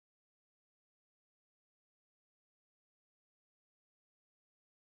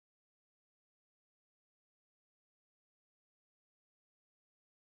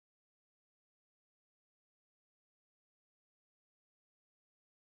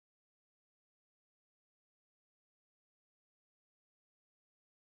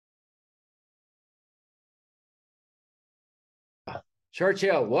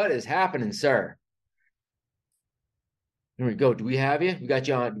Churchill, what is happening, sir? Here we go. Do we have you? We got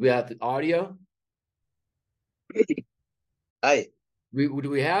you on. Do we have the audio? Hi. Do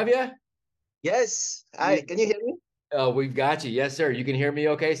we have you? Yes. Hi. We, Can you hear me? we've got you. Yes, sir. You can hear me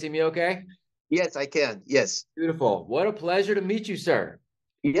okay? See me okay? Yes, I can. Yes. Beautiful. What a pleasure to meet you, sir.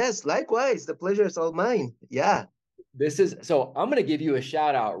 Yes, likewise. The pleasure is all mine. Yeah. I'm going to give you a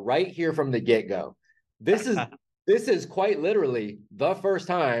shout out right here from the get-go. This is this is quite literally the first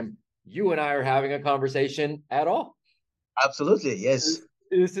time you and I are having a conversation at all. Absolutely. Yes.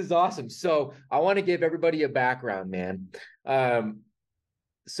 This is awesome. So I want to give everybody a background, man. Um,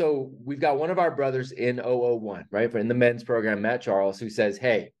 so we've got one of our brothers in 001, right? In the men's program, Matt Charles, who says,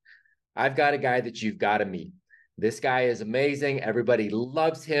 hey, I've got a guy that you've got to meet. This guy is amazing. Everybody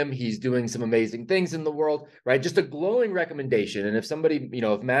loves him. He's doing some amazing things in the world, right? Just a glowing recommendation. And if somebody,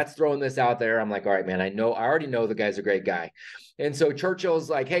 if Matt's throwing this out there, I'm like, all right, man, I already know the guy's a great guy. And so Churchill's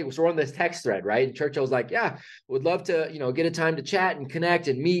like, hey, so we're on this text thread, right? And Churchill's like, yeah, would love to, get a time to chat and connect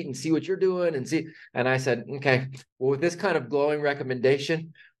and meet and see what you're doing and see. And I said, okay, well, with this kind of glowing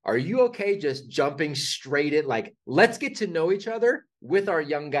recommendation, are you okay just jumping straight in? Like, let's get to know each other with our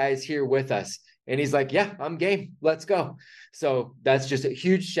young guys here with us. And he's like, yeah, I'm game. Let's go. So that's just a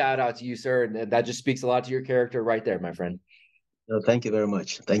huge shout out to you, sir. And that just speaks a lot to your character right there, my friend. No, thank you very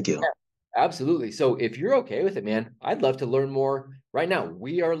much. Thank you. Yeah, absolutely. So if you're okay with it, man, I'd love to learn more right now.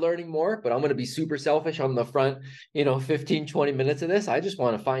 We are learning more, but I'm going to be super selfish on the front, 15, 20 minutes of this. I just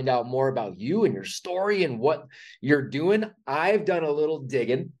want to find out more about you and your story and what you're doing. I've done a little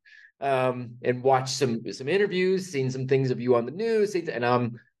digging and watched some interviews, seen some things of you on the news, and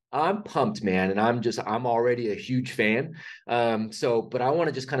I'm pumped, man. And I'm already a huge fan. But I want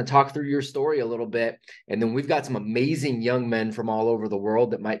to just kind of talk through your story a little bit. And then we've got some amazing young men from all over the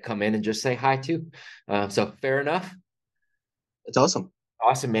world that might come in and just say hi too. So fair enough. It's awesome.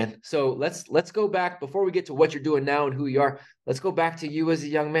 Awesome, man. So let's go back before we get to what you're doing now and who you are. Let's go back to you as a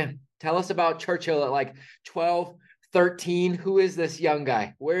young man. Tell us about Churchill at like 12, 13. Who is this young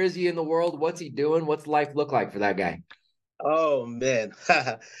guy? Where is he in the world? What's he doing? What's life look like for that guy? Oh man.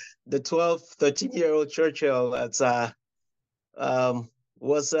 The 12, 13-year-old Churchill that's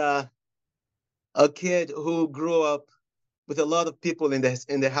was a kid who grew up with a lot of people in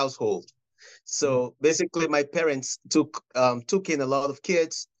the household. So basically my parents took in a lot of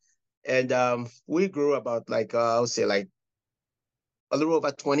kids, and we grew about like I would say like a little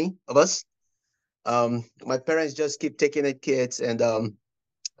over 20 of us. My parents just keep taking in kids. And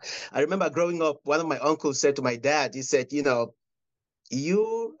I remember growing up, one of my uncles said to my dad, he said,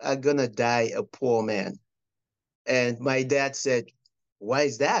 you are gonna die a poor man. And my dad said, why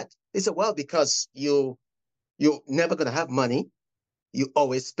is that? He said, well, because you're never gonna have money. You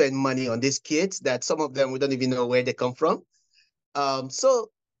always spend money on these kids that some of them we don't even know where they come from. So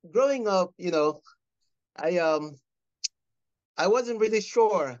growing up, I I wasn't really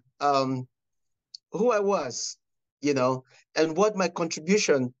sure who I was, and what my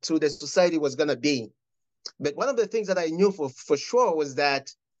contribution to the society was gonna be. But one of the things that I knew for sure was that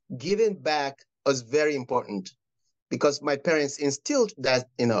giving back was very important because my parents instilled that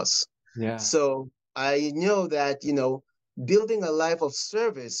in us. Yeah. So I know that, building a life of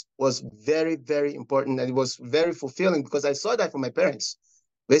service was very, very important, and it was very fulfilling because I saw that from my parents,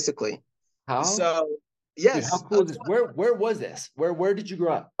 basically. How? So Dude, how yes. cool is this? Where was this? Where did you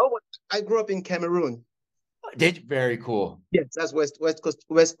grow up? Oh, I grew up in Cameroon. Very cool. Yes, that's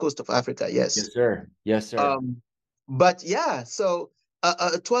west coast of Africa. Yes. Yes, sir. Yes, sir. Um, but yeah, so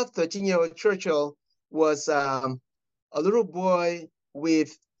a 12, 13-year-old Churchill was a little boy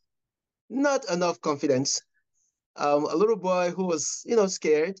with not enough confidence, a little boy who was,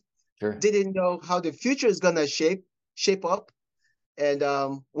 scared, Sure. didn't know how the future is gonna shape up, and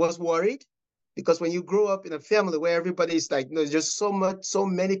was worried because when you grow up in a family where everybody's like, just so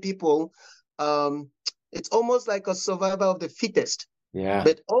many people, um, it's almost like a survival of the fittest. Yeah.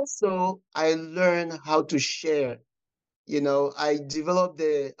 But also, I learned how to share. I developed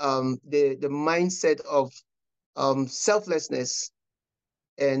the mindset of selflessness,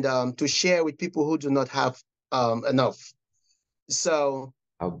 and to share with people who do not have enough. So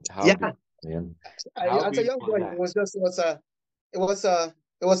How yeah, beautiful, man. How as a young beautiful boy, is it that? was just it was a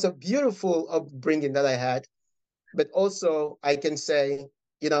it was a beautiful upbringing that I had. But also, I can say,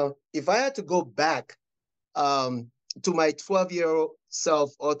 if I had to go back um, to my 12-year-old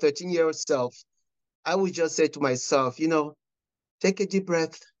self or 13-year-old self, I would just say to myself, take a deep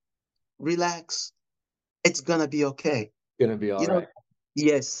breath, relax. It's gonna be okay. Gonna be all You know, right.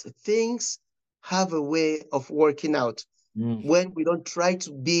 yes, things have a way of working out Mm, when we don't try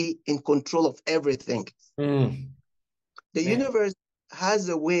to be in control of everything. mm, The man. universe has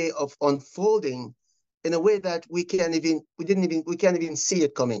a way of unfolding in a way that we can't even see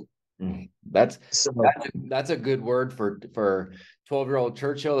it coming. That's So that's a good word for 12-year-old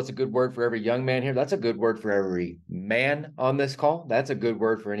Churchill. That's a good word for every young man here. That's a good word for every man on this call. That's a good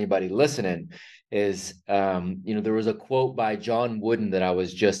word for anybody listening. Is there was a quote by John Wooden that I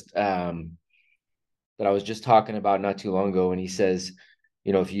was just talking about not too long ago, and he says,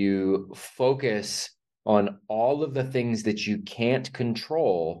 if you focus on all of the things that you can't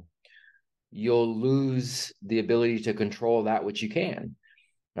control, you'll lose the ability to control that which you can.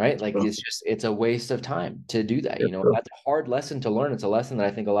 Right? Like it's a waste of time to do that. That's a hard lesson to learn. It's a lesson that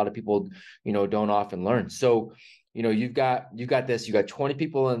I think a lot of people, don't often learn. So, you've got 20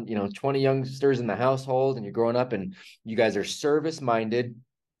 people and, 20 youngsters in the household, and you're growing up and you guys are service minded.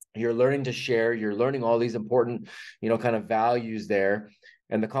 You're learning to share, you're learning all these important, kind of values there.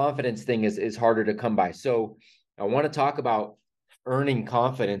 And the confidence thing is harder to come by. So I want to talk about earning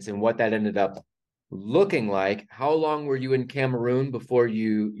confidence and what that ended up looking like. How long were you in Cameroon before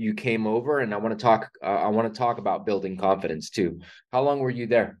you came over? And I want to talk about building confidence too. How long were you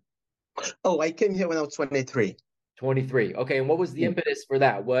there? Oh, I came here when I was 23. 23. Okay. And what was the impetus for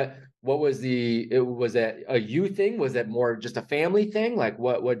that? What was was that a you thing? Was that more just a family thing? Like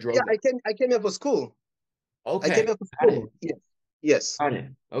what drove Yeah, that? I came here for school. Okay. I came here for school. Yes. Yes. Got it.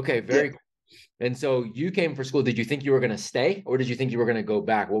 Okay, very cool. And so you came for school. Did you think you were going to stay, or did you think you were going to go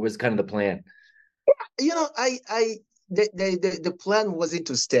back? What was kind of the plan? The plan wasn't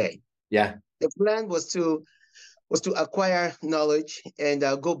to stay. Yeah. The plan was to acquire knowledge and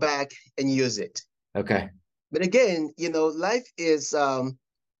go back and use it. Okay. But again, life is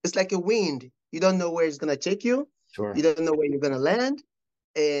it's like a wind. You don't know where it's gonna take you. Sure. You don't know where you're gonna land,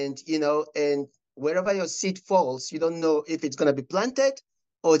 and and wherever your seed falls, you don't know if it's gonna be planted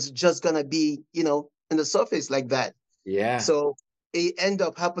or it's just gonna be in the surface like that. Yeah. So it end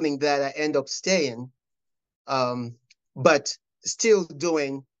up happening that I end up staying, but still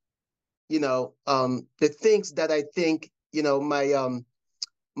doing the things that I think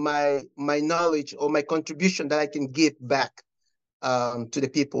my knowledge or my contribution that I can give back to the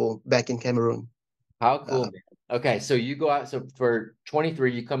people back in Cameroon. How cool, man. Okay, so you go out. So for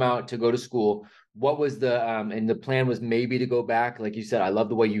 23, you come out to go to school. What was and the plan was maybe to go back. Like you said, I love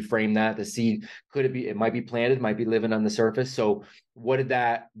the way you frame that. The seed, it might be planted, might be living on the surface. So what did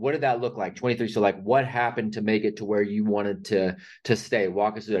that look like? 23. So like what happened to make it to where you wanted to stay?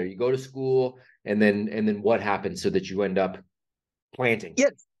 Walk us through there. You go to school and then what happened so that you end up planting?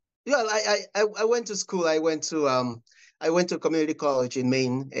 Yes. Yeah, I went to school. I went to community college in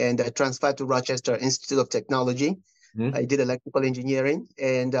Maine, and I transferred to Rochester Institute of Technology. Mm-hmm. I did electrical engineering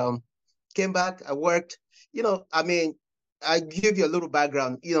and came back. I worked. I give you a little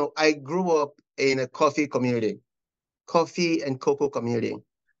background. I grew up in a coffee and cocoa community.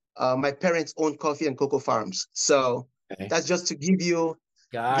 My parents owned coffee and cocoa farms, so that's just to give you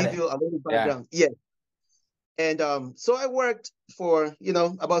a little background. Yeah. And so I worked for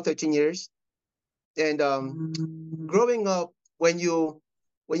about 13 years. And growing up, when you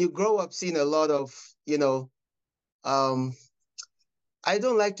grow up seeing a lot of I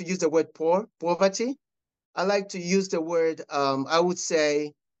don't like to use the word poverty. I like to use the word I would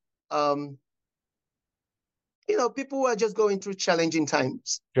say people who are just going through challenging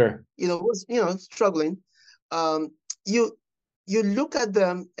times. Sure. Struggling. You look at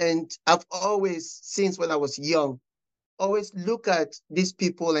them, and I've always, since when I was young, always look at these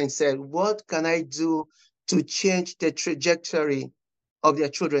people and said, what can I do to change the trajectory of their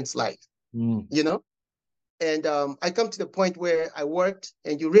children's life? And I come to the point where I worked,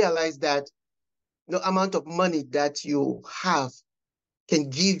 and you realize that no amount of money that you have can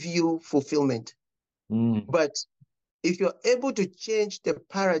give you fulfillment. But if you're able to change the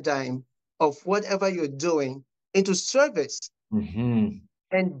paradigm of whatever you're doing into service, and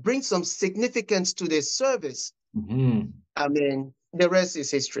bring some significance to the service, I mean, the rest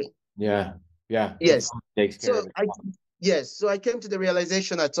is history. Yeah. Yes. So I came to the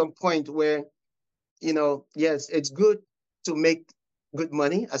realization at some point where, yes, it's good to make good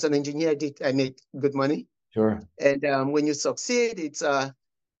money. As an engineer, I made good money. Sure. And when you succeed, it's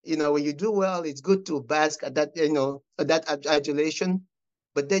when you do well, it's good to bask at that, that adulation.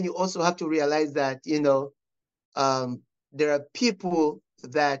 But then you also have to realize that, there are people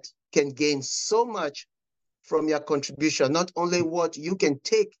that can gain so much from your contribution, not only what you can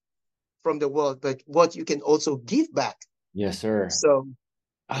take from the world, but what you can also give back. Yes, sir. So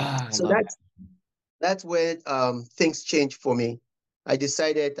that's where things changed for me. I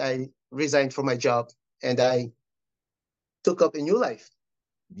decided I resigned from my job and I took up a new life.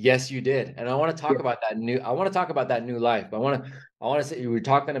 Yes, you did. And I want to talk about that new life. I want to say, you were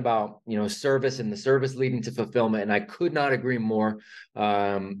talking about, service and the service leading to fulfillment. And I could not agree more.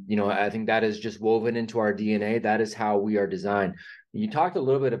 I think that is just woven into our DNA. That is how we are designed. You talked a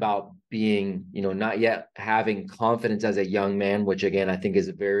little bit about being, not yet having confidence as a young man, which again, I think is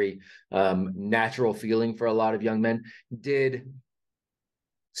a very natural feeling for a lot of young men. Did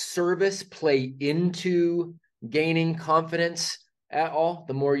service play into gaining confidence at all?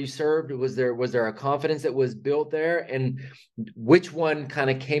 The more you served, was there a confidence that was built there? And which one kind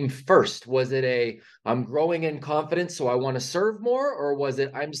of came first? Was it I'm growing in confidence, so I want to serve more, or was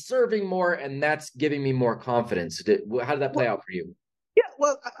it I'm serving more and that's giving me more confidence? How did that play out for you? Yeah,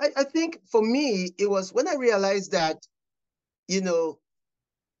 well, I think for me, it was when I realized that, you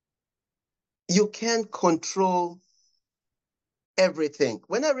can't control everything.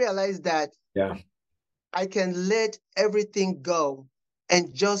 When I realized that Yeah. I can let everything go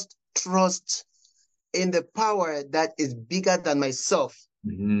and just trust in the power that is bigger than myself,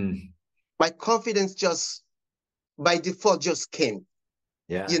 my confidence just by default just came,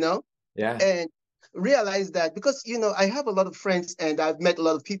 Yeah. Yeah. and realize that because, I have a lot of friends and I've met a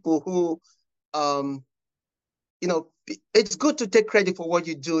lot of people who, um, it's good to take credit for what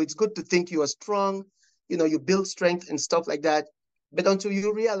you do. It's good to think you are strong, you build strength and stuff like that. But until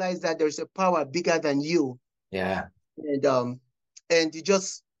you realize that there's a power bigger than you, Yeah. and you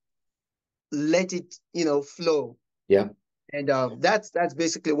just let it, flow. Yeah. And that's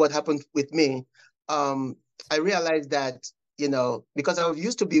basically what happened with me. I realized that, because I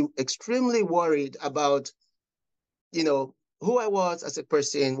used to be extremely worried about, who I was as a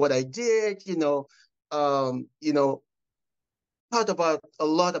person, what I did, um, you know, thought about a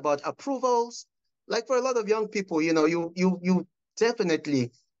lot about approvals. Like for a lot of young people, you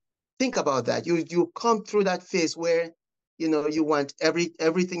definitely think about that. You come through that phase where, you want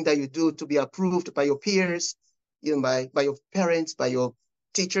everything that you do to be approved by your peers, by your parents, by your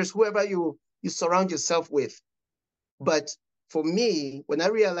teachers, whoever you surround yourself with. But for me, when I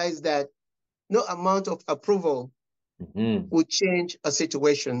realized that no amount of approval would change a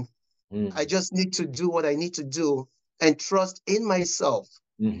situation, I just need to do what I need to do and trust in myself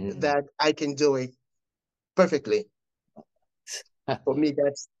that I can do it perfectly. For me,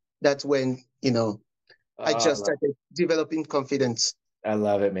 that's when, I just started developing confidence. I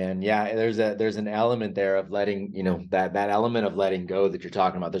love it, man. Yeah, there's an element there of letting, that element of letting go that you're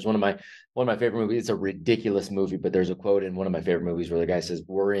talking about. There's one of my favorite movies. It's a ridiculous movie, but there's a quote in one of my favorite movies where the guy says,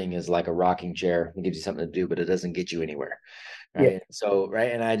 "Worrying is like a rocking chair. It gives you something to do, but it doesn't get you anywhere." Yeah. Right. So,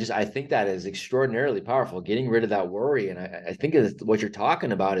 right. And I think that is extraordinarily powerful, getting rid of that worry. And I think what you're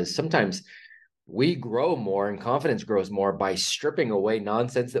talking about is sometimes we grow more and confidence grows more by stripping away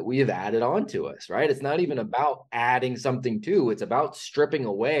nonsense that we have added on to us, right? It's not even about adding something to, it's about stripping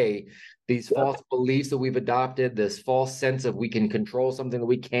away these false beliefs that we've adopted, this false sense of we can control something that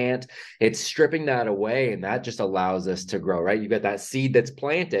we can't. It's stripping that away, and that just allows us to grow, right? You got that seed that's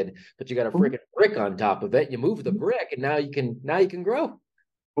planted, but you got a freaking brick on top of it. You move the brick and now you can grow.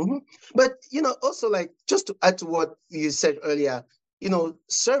 But, also like just to add to what you said earlier,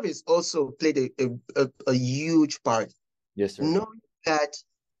 service also played a huge part. Yes, sir. Knowing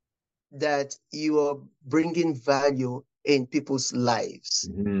that you are bringing value in people's lives.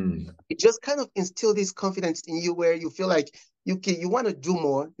 It just kind of instilled this confidence in you where you feel like you want to do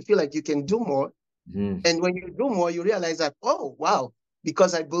more. You feel like you can do more. And when you do more, you realize that, oh, wow,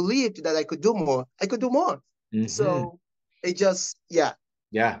 because I believed that I could do more, I could do more. So it just, yeah.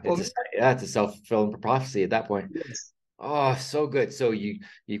 Yeah, it's a self-fulfilling prophecy at that point. Yes. Oh, so good. So you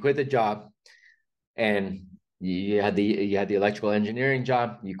quit the job and you had the electrical engineering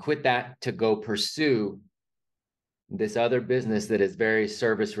job. You quit that to go pursue this other business that is very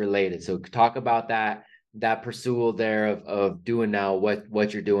service related. So talk about that pursuit there of doing now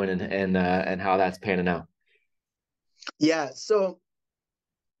what you're doing and how that's panning out. Yeah. So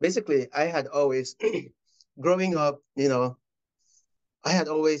basically, I had always, growing up, I had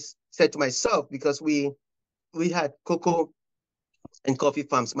always said to myself, because we had cocoa and coffee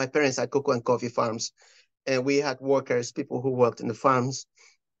farms. My parents had cocoa and coffee farms, and we had workers, people who worked in the farms.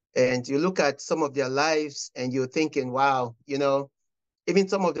 And you look at some of their lives and you're thinking, wow, even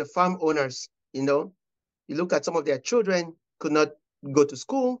some of the farm owners, you look at some of their children could not go to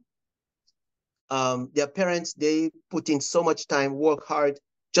school. Their parents, they put in so much time, work hard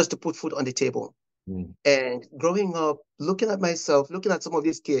just to put food on the table. And growing up, looking at myself, looking at some of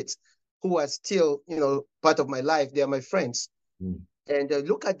these kids who are still, part of my life, they are my friends. And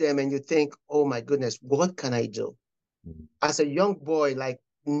look at them and you think, oh my goodness, what can I do? As a young boy, like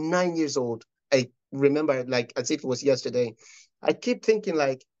 9 years old, I remember like as if it was yesterday, I keep thinking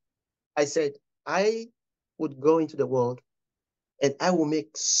like, I said, I would go into the world and I will make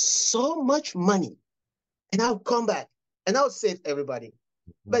so much money and I'll come back and I'll save everybody.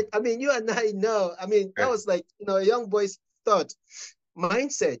 But I mean, you and I know, I mean, that was like, a young boy's thought,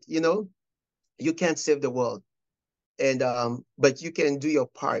 mindset, you can't save the world. And but you can do your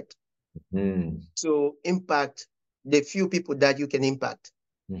part to impact the few people that you can impact.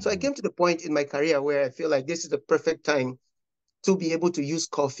 So I came to the point in my career where I feel like this is the perfect time to be able to use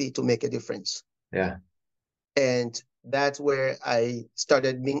coffee to make a difference. Yeah. And that's where I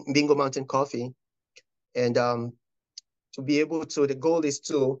started Bingo Mountain Coffee. And to be able to, the goal is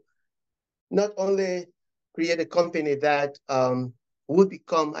to not only create a company that would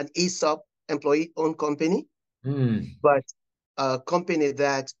become an ESOP, employee-owned company, but a company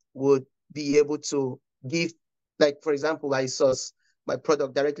that would be able to give, like, for example, I source my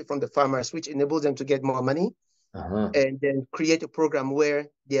product directly from the farmers, which enables them to get more money, and then create a program where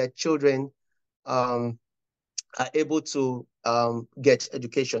their children are able to get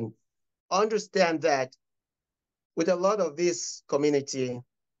education. Understand that with a lot of this community,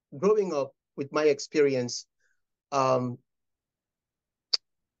 growing up with my experience,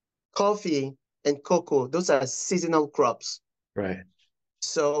 coffee and cocoa, those are seasonal crops. Right.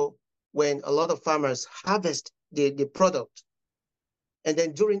 So when a lot of farmers harvest the product, and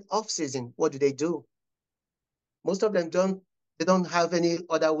then during off-season, what do? Most of them don't have any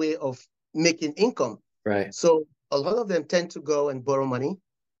other way of making income. Right. So a lot of them tend to go and borrow money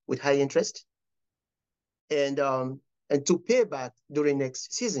with high interest and to pay back during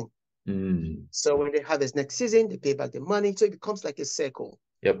next season. So when they harvest next season, they pay back the money. So it becomes like a circle.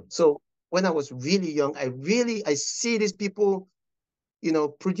 Yep. So when I was really young, I see these people,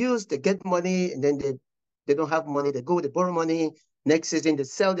 produce, they get money, and then they don't have money. They borrow money. Next season, they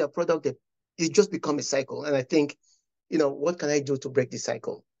sell their product. It just becomes a cycle. And I think, what can I do to break this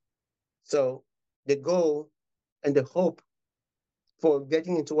cycle? So the goal and the hope for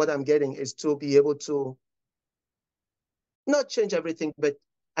getting into what I'm getting is to be able to not change everything, but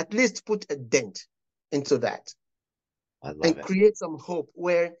at least put a dent into that. I love and it. Create some hope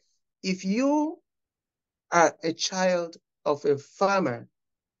where if you are a child of a farmer,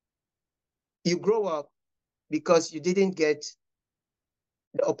 you grow up because you didn't get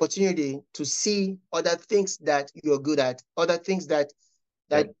the opportunity to see other things that you're good at, other things that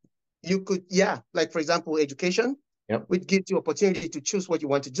you could, like, for example, education, which gives you opportunity to choose what you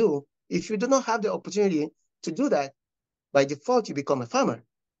want to do. If you do not have the opportunity to do that, by default, you become a farmer.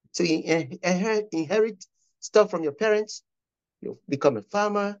 So you inherit stuff from your parents, you become a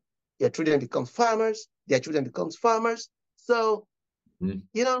farmer, your children become farmers, their children becomes farmers. So,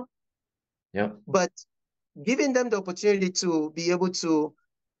 but giving them the opportunity to be able to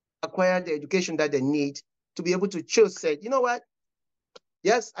acquire the education that they need to be able to choose, say, you know what?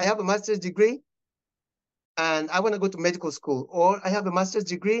 Yes, I have a master's degree and I want to go to medical school, or I have a master's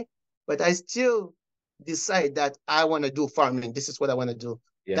degree, but I still decide that I want to do farming. This is what I want to do.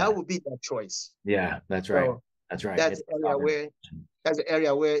 Yeah. That would be their choice. Yeah, that's right. So that's right. That's the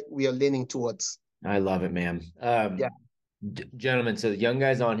area where we are leaning towards. I love it, man. Gentlemen, so the young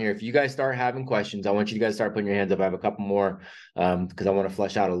guys on here, if you guys start having questions, I want you guys to start putting your hands up. I have a couple more because I want to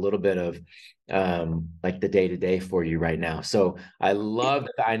flesh out a little bit of like the day-to-day for you right now. So I love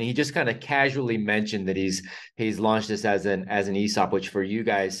that, and he just kind of casually mentioned that he's launched this as an ESOP, which for you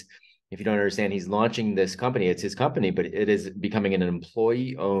guys, if you don't understand, he's launching this company. It's his company, but it is becoming an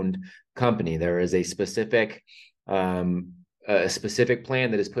employee-owned company. There is a specific plan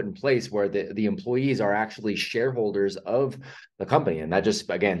that is put in place where the employees are actually shareholders of the company, and that just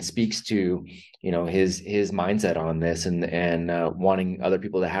again speaks to his mindset on this and wanting other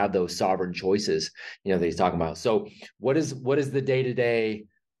people to have those sovereign choices that he's talking about. So what is the day-to-day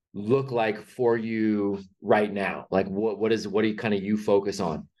look like for you right now? Like what do you kind of focus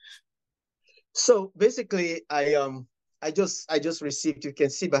on? So basically, I just received, you can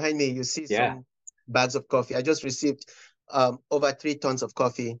see behind me, you see some bags of coffee. I just received over 3 tons of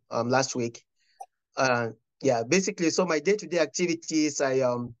coffee last week. Basically, so my day-to-day activities, I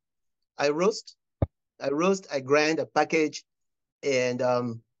roast, I grind, I package, and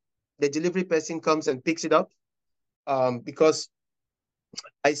the delivery person comes and picks it up because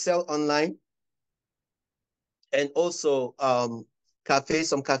I sell online, and also some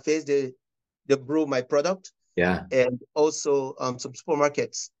cafes, they brew my product. Yeah. And also some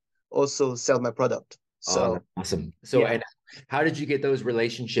supermarkets also sell my product. So awesome. So and how did you get those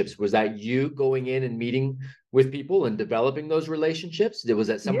relationships? Was that you going in and meeting with people and developing those relationships? Was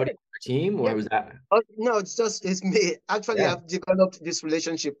that somebody on your team, or was that? No, it's me. Actually, I've developed this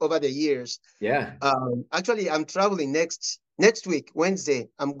relationship over the years. Yeah. Actually, I'm traveling next next week, Wednesday,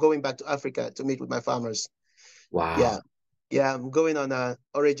 I'm going back to Africa to meet with my farmers. Wow. Yeah. Yeah, I'm going on a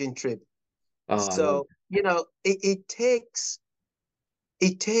origin trip. Oh, I love So, you know, it takes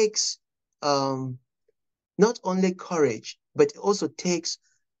um not only courage, but it also takes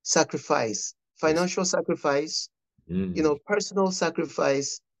sacrifice, it. financial sacrifice, Mm, personal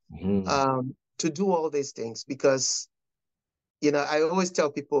sacrifice, mm, to do all these things. Because, I always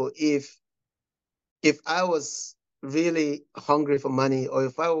tell people, if I was really hungry for money, or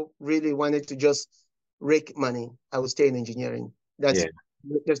if I really wanted to just rake money, I would stay in engineering. yeah.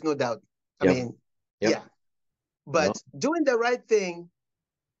 There's no doubt. I Yep. mean, Yep. yeah. No. But doing the right thing,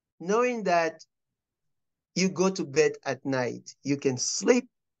 knowing that you go to bed at night, you can sleep,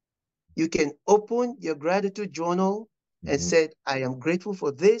 you can open your gratitude journal and Mhm. say, I am grateful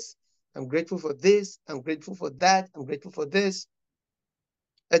for this, I'm grateful for this, I'm grateful for that, I'm grateful for this.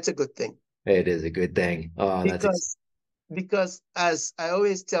 That's a good thing. It is a good thing. Oh, Because because as I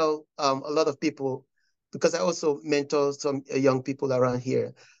always tell a lot of people, because I also mentor some young people around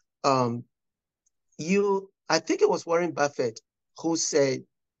here, um, I think it was Warren Buffett who said,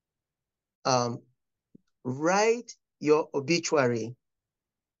 um, write your obituary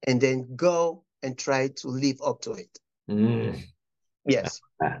and then go and try to live up to it. mm, Yes.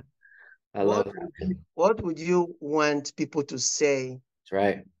 I love that, man. What would you want people to say That's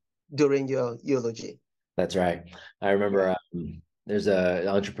right. during your eulogy? That's right. I Yeah. remember there's an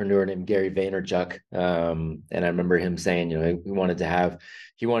entrepreneur named Gary Vaynerchuk, and I remember him saying, he wanted to have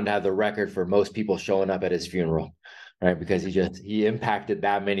the record for most people showing up at his funeral, right? Because he impacted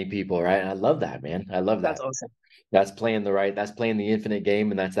that many people, right? And I love that, man. I love That's that. awesome. That's playing the infinite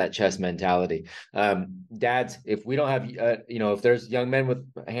game, and that's that chess mentality. Dads, if we don't have if there's young men with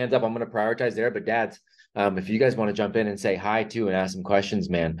hands up, I'm going to prioritize there. But dads, if you guys want to jump in and say hi too and ask some questions,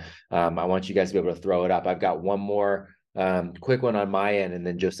 man, I want you guys to be able to throw it up. I've got one more quick one on my end, and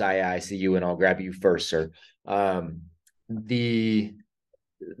then Josiah, I see you, and I'll grab you first, sir.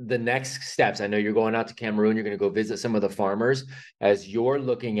 The next steps, I know you're going out to Cameroon, you're going to go visit some of the farmers. As you're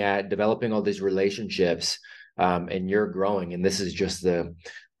looking at developing all these relationships, and you're growing, and this is just the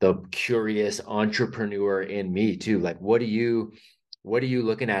curious entrepreneur in me too. Like, what are you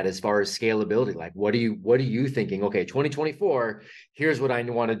looking at as far as scalability? Like, what are you thinking? Okay, 2024, here's what I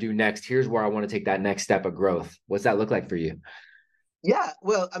want to do next, here's where I want to take that next step of growth. What's that look like for you? Yeah.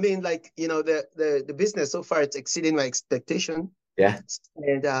 Well, I mean, like, the business so far, it's exceeding my expectation. Yeah.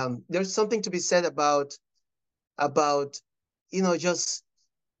 And there's something to be said about just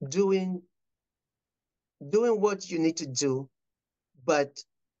doing what you need to do. But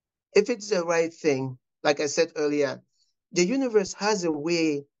if it's the right thing, like I said earlier, the universe has a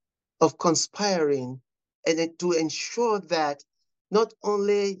way of conspiring to ensure that not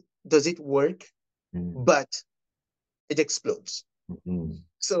only does it work, Mm-hmm. but it explodes. Mm-hmm.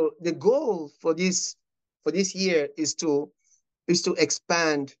 So the goal for this year is to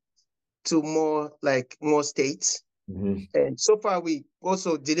expand to more states. Mm-hmm. And so far, we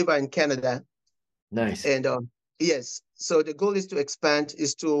also deliver in Canada. Nice. And yes, so the goal is to expand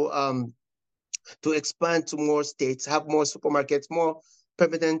to more states, have more supermarkets, more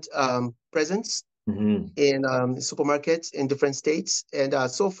permanent presence Mm-hmm. in supermarkets in different states. And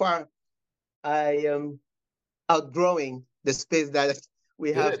so far, I am outgrowing the space that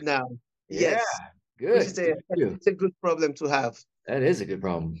we have Good. now. Yeah. Yes, which Good. is Good for you. it's a good problem to have. That is a good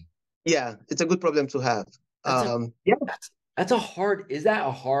problem. Yeah, it's a good problem to have. That's a Yeah. that's a hard, is that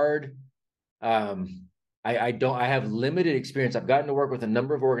a hard, um I have limited experience. I've gotten to work with a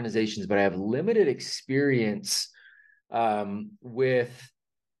number of organizations, but I have limited experience with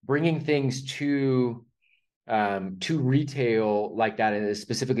bringing things to retail like that, and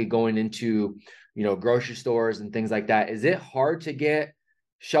specifically going into grocery stores and things like that. Is it hard to get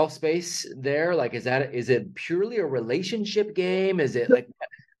shelf space there? Like, is it purely a relationship game? Is it like,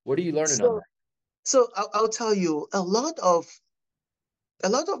 what are you learning on So, that? so I'll tell you, a lot of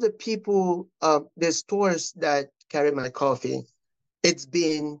the people, the stores that carry my coffee, it's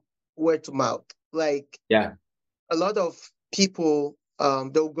been word to mouth. Like, Yeah. a lot of people,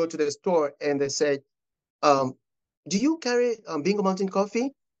 they'll go to the store and they say, um, "Do you carry Bingo Mountain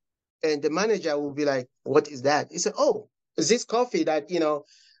coffee?" And the manager will be like, "What is that?" He said, "Oh, is this coffee that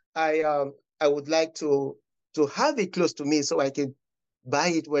I would like to have it close to me so I can buy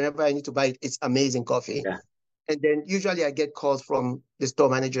it whenever I need to buy it. It's amazing coffee." Yeah. And then usually I get calls from the store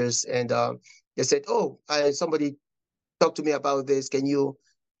managers, and they said, "Oh, somebody talked to me about this. Can you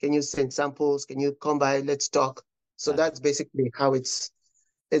send samples? Can you come by? Let's talk." So That's that's basically how it's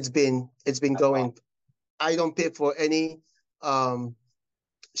been going. I don't pay for any um,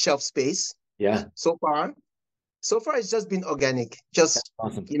 shelf space Yeah. so far. So far, it's just been organic. Just,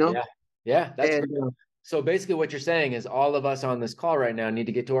 Awesome. you know, Yeah, that's and great. So basically what you're saying is all of us on this call right now need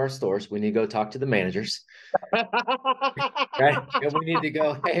to get to our stores. We need to go talk to the managers. Right. And we need to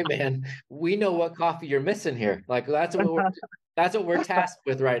go, hey man, we know what coffee you're missing here. Like that's what we're tasked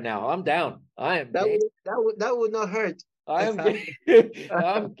with right now. I'm down. I am that game. would not hurt. I am game.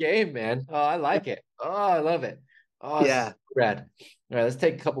 I'm game, man. Oh, I like it. Oh, I love it. Oh, Yeah. rad. All right, let's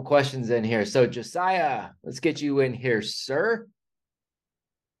take a couple questions in here. So Josiah, let's get you in here, sir.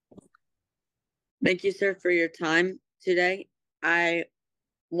 Thank you, sir, for your time today. I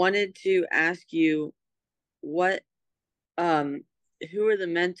wanted to ask you what who are the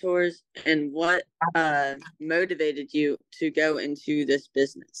mentors and what motivated you to go into this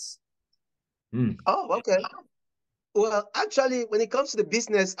business? Oh, okay. Well, actually, when it comes to the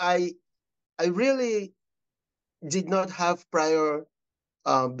business, I really did not have prior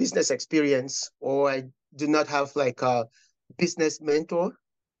business experience, or I do not have like a business mentor.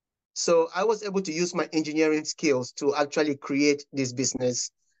 So I was able to use my engineering skills to actually create this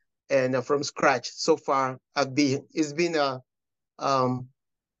business, and from scratch. So far, it's been a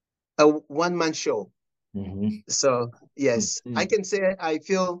one-man show. So yes, I can say I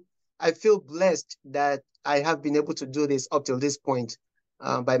feel blessed that I have been able to do this up till this point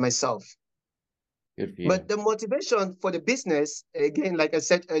by myself. Good for you. But the motivation for the business, again, like I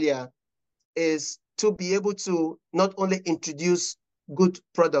said earlier, is to be able to not only introduce good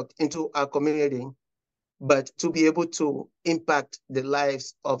product into our community, but to be able to impact the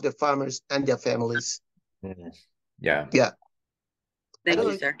lives of the farmers and their families. Yeah. Yeah. Thank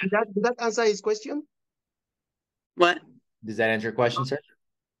you, sir. Did that answer his question? What? Does that answer your question, sir?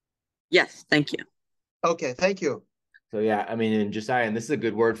 Yes, thank you. Okay, thank you. So yeah, I mean, and Josiah, and this is a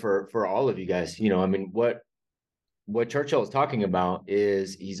good word for all of you guys. You know, I mean, what Churchill is talking about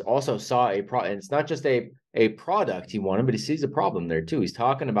is he's also saw a and it's not just a product he wanted, but he sees a problem there too. He's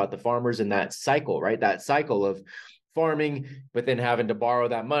talking about the farmers in that cycle, right? That cycle of farming, but then having to borrow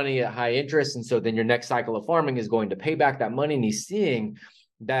that money at high interest. And so then your next cycle of farming is going to pay back that money. And he's seeing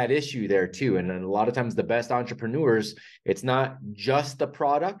that issue there too. And a lot of times the best entrepreneurs, it's not just the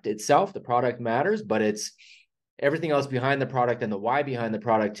product itself. The product matters, but it's everything else behind the product and the why behind the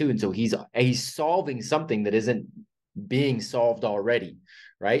product too. And so he's solving something that isn't being solved already,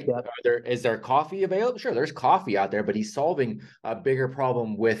 right? Yeah. Is there coffee available? Sure, there's coffee out there, but he's solving a bigger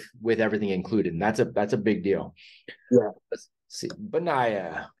problem with everything included. And that's a big deal. Yeah. Let's see.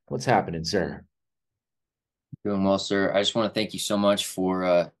 Benaya, what's happening, sir? Doing well, sir. I just want to thank you so much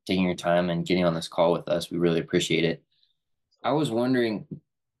for taking your time and getting on this call with us. We really appreciate it. I was wondering,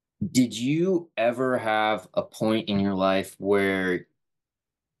 did you ever have a point in your life where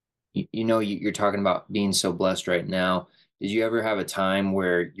you're talking about being so blessed right now? Did you ever have a time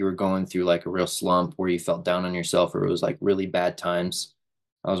where you were going through like a real slump where you felt down on yourself, or it was like really bad times?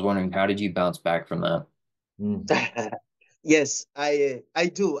 I was wondering, how did you bounce back from that? Yes, I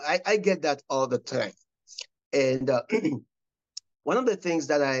do. I get that all the time. And one of the things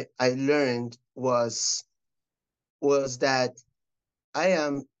that I learned was that I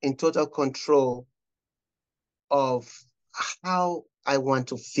am in total control of how I want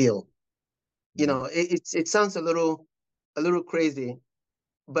to feel. You know, it sounds a little crazy,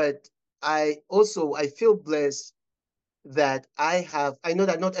 but I feel blessed that I know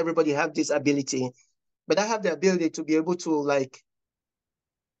that not everybody have this ability, but I have the ability to be able to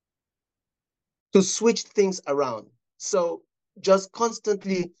to switch things around. So just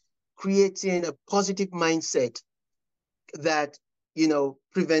constantly creating a positive mindset that,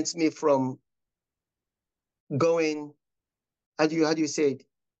 prevents me from going, how do you say it?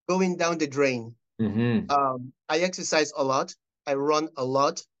 Going down the drain. I exercise a lot. I run a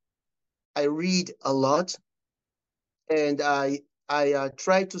lot. I read a lot. And I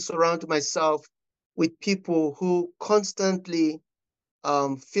try to surround myself with people who constantly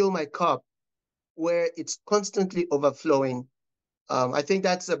fill my cup where it's constantly overflowing. I think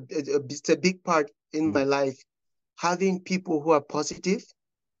that's it's a big part in my life, having people who are positive,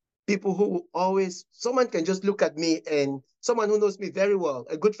 people who someone can just look at me, and someone who knows me very well,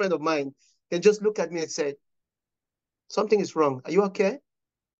 a good friend of mine, can just look at me and say, something is wrong. Are you okay?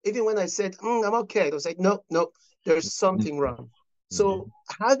 Even when I said, I'm okay, they was like, no, there's something wrong. So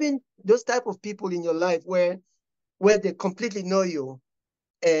having those type of people in your life where they completely know you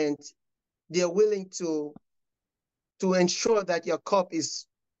and they're willing to ensure that your cup is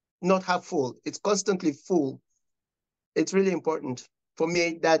not half full, it's constantly full. It's really important. For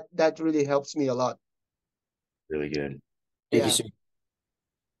me, that really helps me a lot. Really good. Thank you, sir.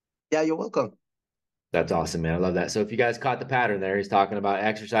 Yeah, you're welcome. That's awesome, man. I love that. So if you guys caught the pattern there, he's talking about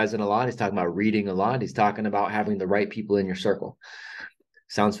exercising a lot. He's talking about reading a lot. He's talking about having the right people in your circle.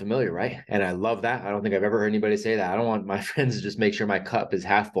 Sounds familiar, right? And I love that. I don't think I've ever heard anybody say that. I don't want my friends to just make sure my cup is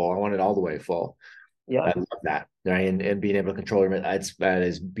half full. I want it all the way full. Yeah. I love that. Right. And being able to control your, that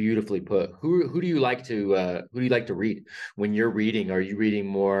is beautifully put. Who do you like to read when you're reading? Are you reading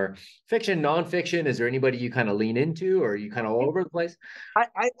more fiction, nonfiction? Is there anybody you kind of lean into, or are you kind of all over the place? I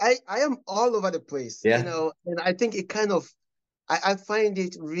am all over the place, Yeah. you know, and I think it kind of, I find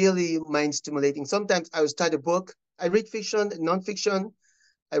it really mind stimulating. Sometimes I will start a book. I read fiction, nonfiction.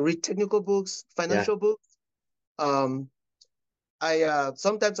 I read technical books, financial books.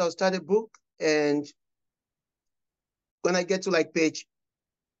 Sometimes I'll start a book, and when I get to like page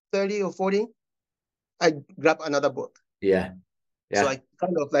 30 or 40, I grab another book. Yeah. So I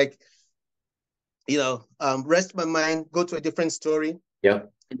kind of like, you know, rest my mind, go to a different story.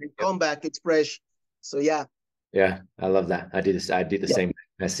 Yep. And then come back, it's fresh. So yeah. Yeah, I love that. I do this. I do the same thing.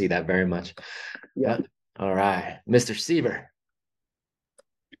 I see that very much. Yeah. All right, Mr. Siever.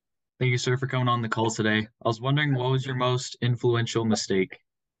 Thank you, sir, for coming on the call today. I was wondering, what was your most influential mistake?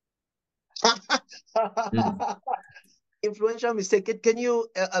 Influential mistake. Can you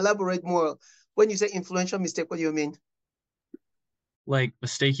elaborate more? When you say influential mistake, what do you mean? Like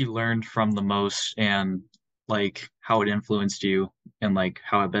mistake you learned from the most, and like how it influenced you, and like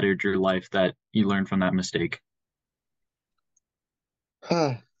how it bettered your life that you learned from that mistake.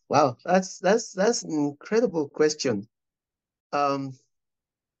 Wow, that's an incredible question.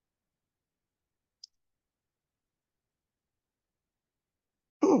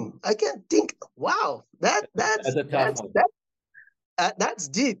 I can't think. Wow, that's a tough one. That's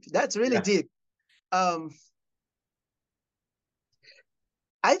deep. That's really deep. I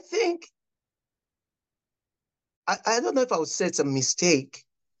think I don't know if I would say it's a mistake,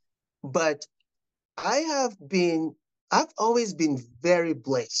 but I've always been very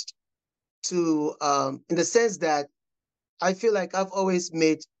blessed to in the sense that I feel like I've always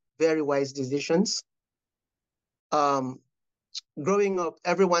made very wise decisions. Growing up,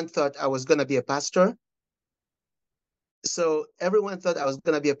 everyone thought I was gonna be a pastor. So everyone thought I was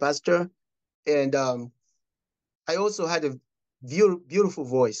gonna be a pastor, and I also had a beautiful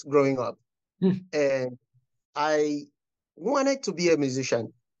voice growing up, and I wanted to be a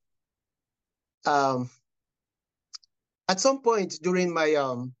musician. At some point during my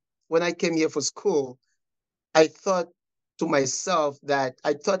when I came here for school, I thought to myself that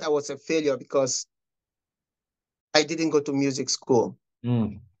I thought I was a failure because I didn't go to music school.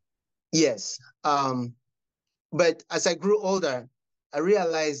 Yes. But as I grew older, I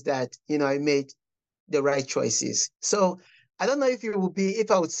realized that, you know, I made the right choices. So I don't know if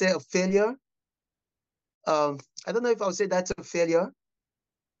I would say a failure. I don't know if I would say that's a failure,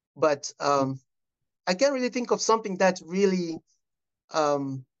 but I can't really think of something that's really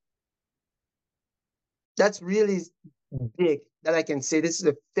big that I can say this is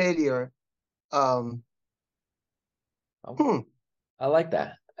a failure. I like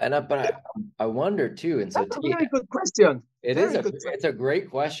that. But I wonder too. And so that's a really good question. It's a great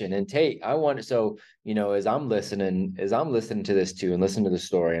question. And Tate, I want, so, you know, as I'm listening to this too, and listen to the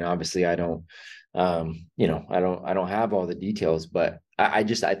story, and obviously I don't, you know, I don't have all the details, but I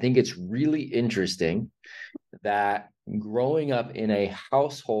think it's really interesting that growing up in a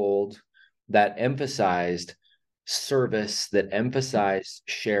household that emphasized service, that emphasized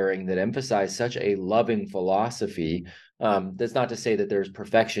sharing, that emphasized such a loving philosophy. That's not to say that there's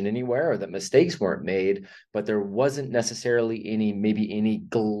perfection anywhere or that mistakes weren't made, but there wasn't necessarily any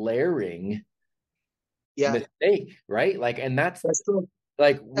glaring mistake, right? Like, and that's true.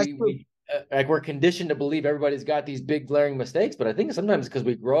 Like we're conditioned to believe everybody's got these big glaring mistakes, but I think sometimes because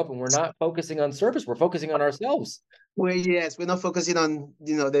we grow up and we're not focusing on service, we're focusing on ourselves. Well, yes, we're not focusing on,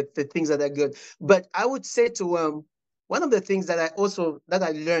 you know, the things that are good. But I would say to one of the things that I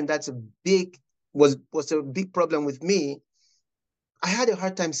learned that's was a big problem with me. I had a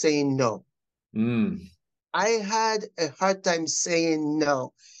hard time saying no. I had a hard time saying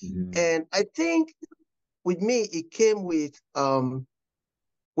no. And I think with me, it came with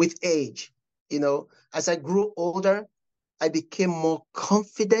age. You know, as I grew older, I became more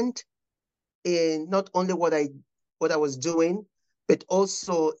confident in not only what I was doing, but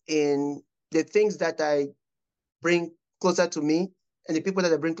also in the things that I bring closer to me, and the people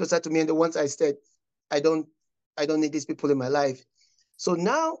that I bring closer to me, and the ones I said, I don't need these people in my life. So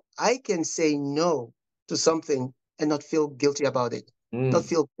now I can say no to something and not feel guilty about it, not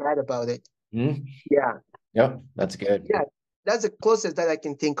feel bad about it. Yeah. Yep, that's good. Yeah, that's the closest that I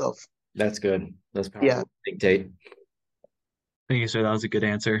can think of. That's good. That's powerful. Yeah. Dictate. Thank you, sir. That was a good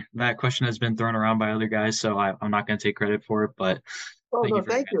answer. That question has been thrown around by other guys, so I'm not going to take credit for it, but Oh, thank no, you for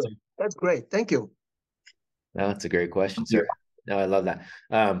your thank you. answer. That's great. Thank you. No, that's a great question, sir. No, I love that.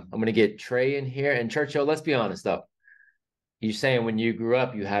 I'm going to get Trey in here. And Churchill, let's be honest, though. You're saying when you grew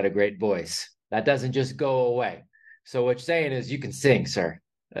up, you had a great voice. That doesn't just go away. So what you're saying is you can sing, sir.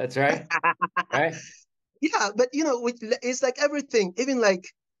 That's right. Right? Yeah, but it's like everything, even like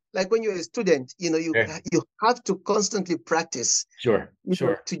when you're a student, you Yeah. you have to constantly practice, Sure.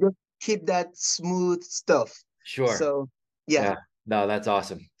 Sure. to just keep that smooth stuff. Sure. So yeah. No, that's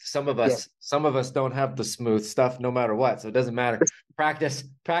awesome. Some of Yeah. us don't have the smooth stuff no matter what. So it doesn't matter. Practice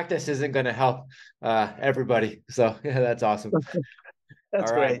isn't going to help everybody. So yeah, that's awesome.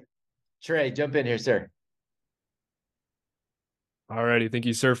 That's All right. great. Trey, jump in here, sir. Alrighty, thank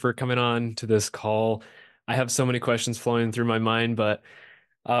you, sir, for coming on to this call. I have so many questions flowing through my mind, but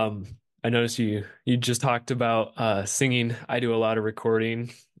I noticed you just talked about singing. I do a lot of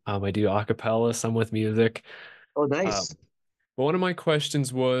recording. I do a cappella, some with music. Oh, nice. But one of my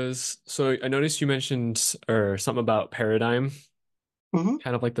questions was, so I noticed you mentioned or something about paradigm, Mhm.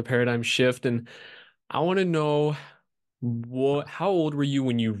 kind of like the paradigm shift, and I want to know how old were you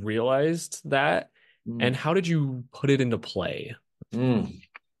when you realized that, and how did you put it into play?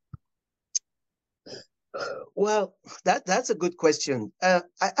 Well, that's a good question. I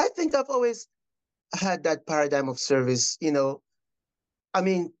think I've always had that paradigm of service. I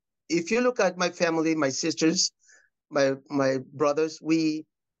mean, if you look at my family, my sisters, my brothers, we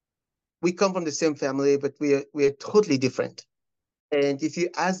come from the same family, but we are totally different. And if you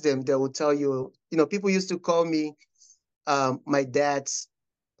ask them, they will tell you. People used to call me my dad's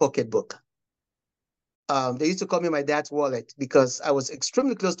pocketbook. They used to call me my dad's wallet because I was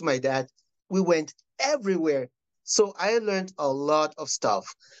extremely close to my dad. We went everywhere. So I learned a lot of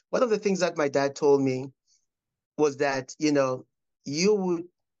stuff. One of the things that my dad told me was that, you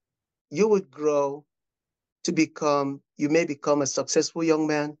would grow to you may become a successful young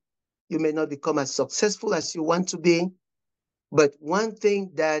man. You may not become as successful as you want to be. But one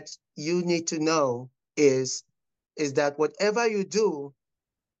thing that you need to know is that whatever you do,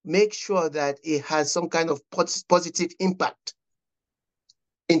 make sure that it has some kind of positive impact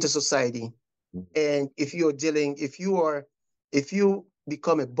into society. And if you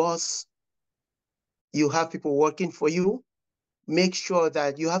become a boss, you have people working for you, make sure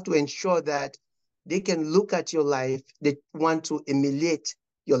that you have to ensure that they can look at your life, they want to emulate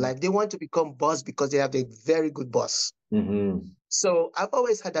your life. They want to become boss because they have a very good boss. Mm-hmm. So I've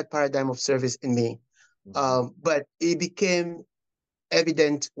always had that paradigm of service in me. But it became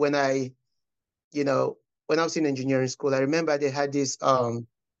evident when I was in engineering school. I remember they had the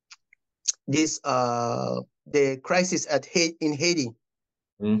crisis in Haiti,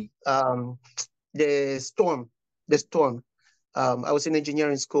 the storm. I was in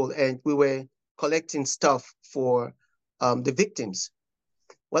engineering school and we were collecting stuff for the victims.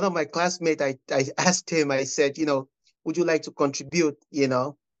 One of my classmates, I asked him, I said, would you like to contribute,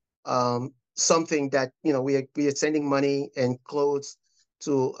 something that, we are sending money and clothes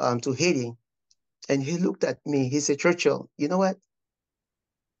to Haiti. And he looked at me, he said, Churchill, you know what?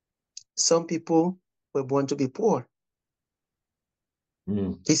 Some people were born to be poor.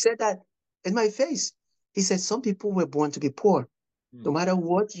 He said that in my face. He said, some people were born to be poor. No matter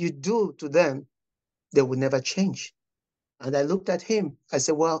what you do to them, they will never change. And I looked at him. I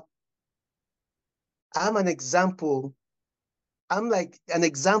said, well, I'm an example. I'm like an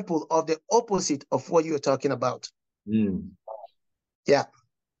example of the opposite of what you're talking about. Yeah.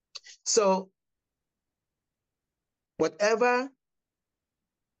 So whatever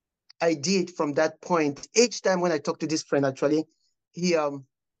I did from that point, each time when I talk to this friend, actually, he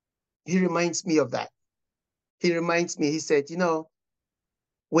reminds me of that. He reminds me, he said,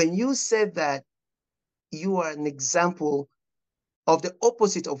 when you said that you are an example of the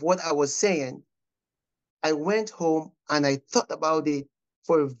opposite of what I was saying, I went home and I thought about it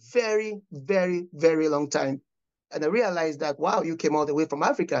for a very, very, very long time. And I realized that, wow, you came all the way from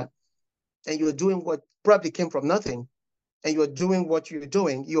Africa and you're doing what probably came from nothing. And you're doing what you're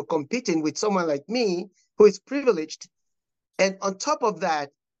doing. You're competing with someone like me who is privileged. And on top of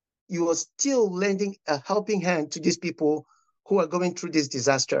that, you are still lending a helping hand to these people who are going through this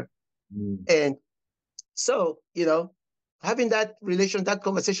disaster. And so, having that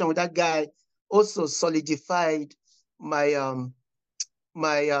conversation with that guy also solidified my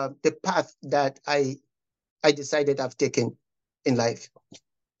the path that I decided I've taken in life.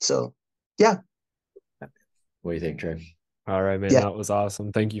 So, yeah. What do you think, Trey? All right, man. Yeah. That was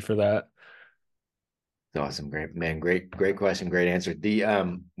awesome. Thank you for that. Awesome. Great, man. Great question. Great answer.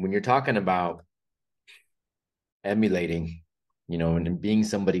 When you're talking about emulating, and being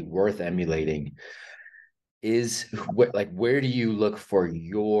somebody worth emulating is where do you look for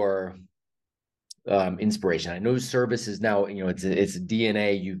your inspiration? I know service is now, it's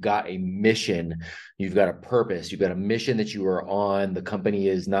DNA. You've got a mission, you've got a purpose, you've got a mission that you are on. The company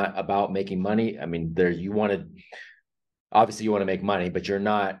is not about making money. I mean, obviously you want to make money, but you're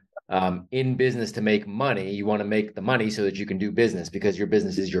not in business to make money. You want to make the money so that you can do business, because your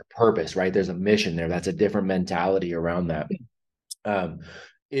business is your purpose, right? There's a mission there. That's a different mentality around that.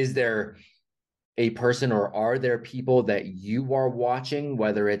 Is there a person, or are there people that you are watching,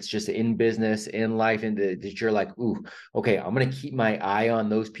 whether it's just in business, in life, and that you're like, ooh, okay, I'm going to keep my eye on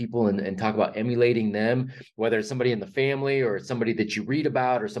those people and talk about emulating them, whether it's somebody in the family or somebody that you read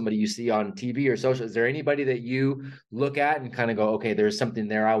about or somebody you see on TV or social? Is there anybody that you look at and kind of go, okay, there's something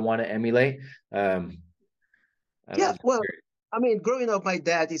there I want to emulate? Yeah, well, I mean, growing up, my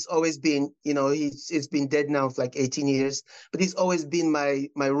dad has always been, he's been dead now for like 18 years, but he's always been my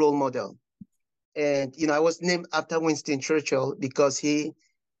role model. And I was named after Winston Churchill because he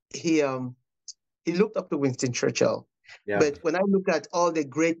looked up to Winston Churchill. Yeah. But when I look at all the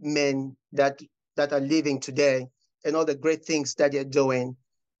great men that are living today and all the great things that they're doing,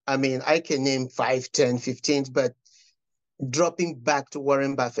 I mean, I can name 5, 10, 15, but dropping back to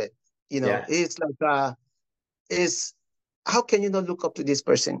Warren Buffett, it's like, how can you not look up to this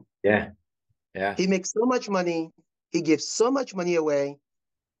person? Yeah. He makes so much money. He gives so much money away.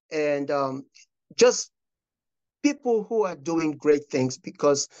 And just people who are doing great things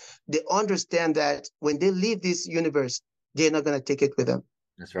because they understand that when they leave this universe, they're not going to take it with them.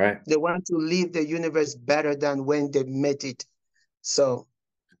 That's right. They want to leave the universe better than when they met it. So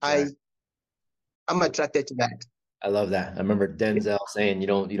I'm attracted to that. I love that. I remember Denzel saying, you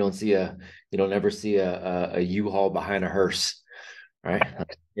don't ever see a U-Haul behind a hearse, right?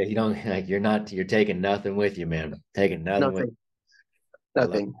 Yeah, you don't, like, you're taking nothing with you, man. Taking nothing with you.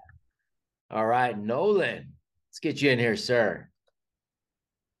 Nothing. All right, Nolan, let's get you in here, sir.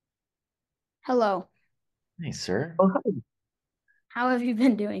 Hello. Hey, sir. Oh, hi. How have you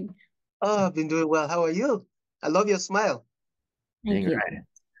been doing? Oh, I've been doing well. How are you? I love your smile. Thank you. Right.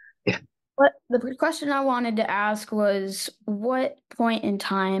 Yeah. But the question I wanted to ask was, what point in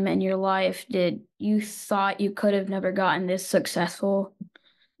time in your life did you thought you could have never gotten this successful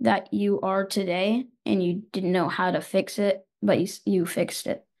that you are today, and you didn't know how to fix it, but you fixed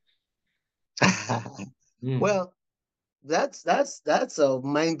it? Well, that's a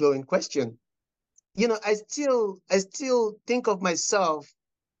mind-blowing question. I still think of myself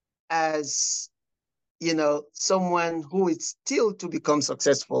as, someone who is still to become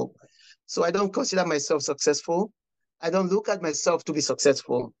successful. So I don't consider myself successful. I don't look at myself to be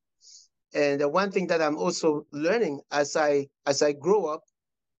successful. And the one thing that I'm also learning as I grow up,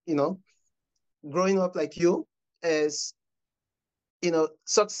 growing up like you, is,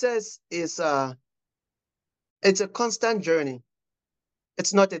 success is it's a constant journey.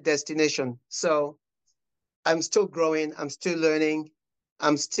 It's not a destination. So I'm still growing. I'm still learning.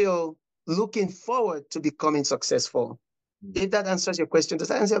 I'm still looking forward to becoming successful. If that answers your question, does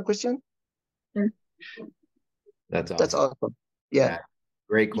that answer your question? That's awesome. That's awesome. Yeah.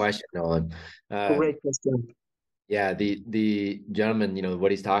 Great question, Nolan. Great question. Yeah, the gentleman,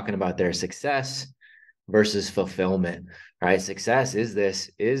 what he's talking about there, success versus fulfillment, right? Success is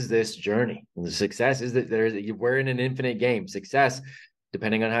this journey. The success is that we're in an infinite game. Success,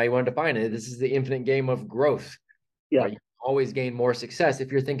 depending on how you want to define it, this is the infinite game of growth. Yeah. Right? You always gain more success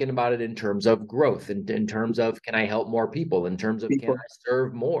if you're thinking about it in terms of growth, and in terms of, can I help more people, in terms of can I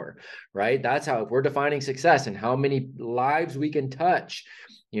serve more, right? That's how, if we're defining success and how many lives we can touch,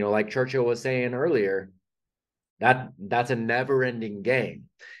 like Churchill was saying earlier, that's a never-ending game.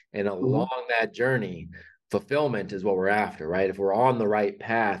 And along that journey, fulfillment is what we're after, right? If we're on the right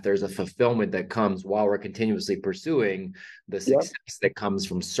path, there's a fulfillment that comes while we're continuously pursuing the success that comes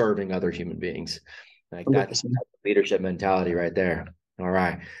from serving other human beings. Like that's leadership mentality right there. All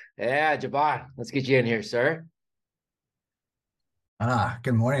right. Yeah, Javon, let's get you in here, sir.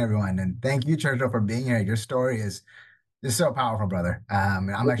 Good morning, everyone. And thank you, Churchill, for being here. Your story is so powerful, brother. I'm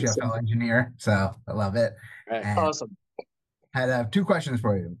actually a fellow engineer, so I love it. Right. And Awesome. I had 2 questions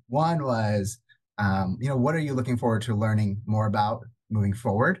for you. One was, what are you looking forward to learning more about moving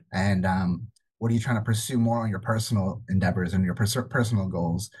forward? And what are you trying to pursue more on your personal endeavors and your personal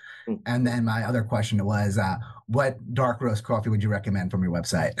goals? And then my other question was, what dark roast coffee would you recommend from your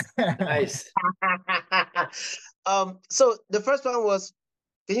website? Nice. So the first one was,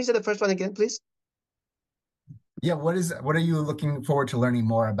 can you say the first one again, please? Yeah, what are you looking forward to learning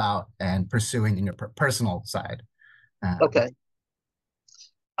more about and pursuing in your personal side? Okay.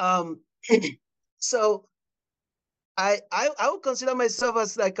 So I would consider myself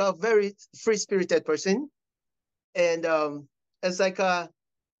as like a very free-spirited person, and as like a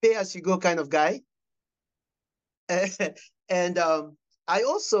pay-as-you-go kind of guy. And I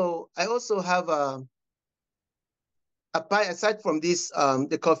also have aside from this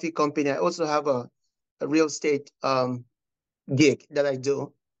the coffee company, I also have a real estate gig that I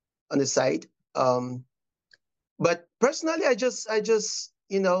do on the side. But personally, I just I just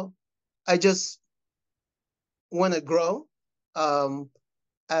want to grow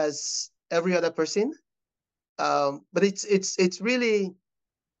as every other person. But it's really,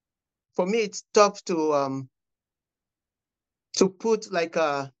 for me, it's tough to put like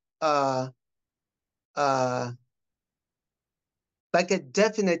a like a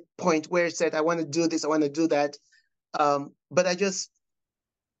definite point where it said I want to do this, I want to do that. But I just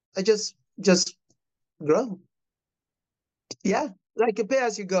grow. Yeah, like a pay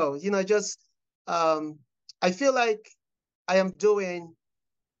as you go. Just I feel like I am doing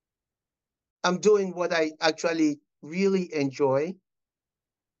what I actually really enjoy,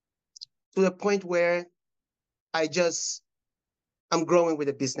 to the point where I'm growing with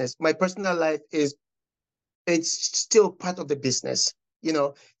the business. My personal life it's still part of the business.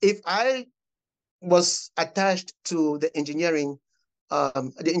 If I was attached to the engineering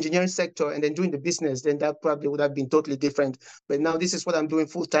sector and then doing the business, then that probably would have been totally different. But now this is what I'm doing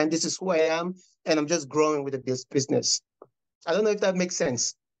full time. This is who I am, and I'm just growing with the business. I don't know if that makes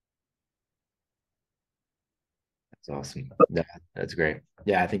sense. That's awesome. Yeah, that's great.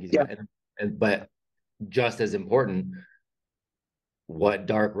 Yeah, I think he's Yeah. but just as important, what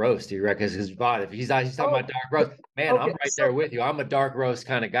dark roast do you reckon? Because if he's talking about dark roast, man, okay, I'm right there with you. I'm a dark roast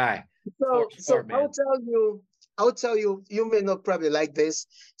kind of guy. So I will tell you, you may not probably like this.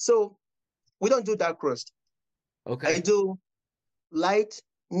 So we don't do dark roast. Okay. I do light,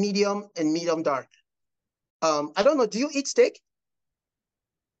 medium, and medium dark. I don't know. Do you eat steak?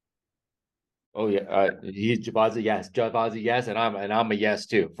 Oh yeah, he's Javazi, yes. Javazi, yes, and I'm a yes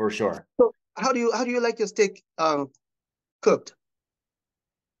too, for sure. So how do you like your steak cooked?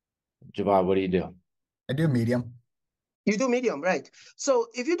 Javad, what do you do? I do medium. You do medium, right? So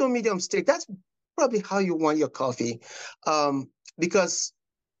if you do medium steak, that's probably how you want your coffee, because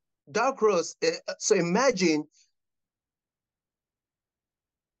dark roast. So imagine.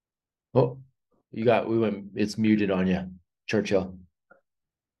 Oh, it's muted on you, Churchill.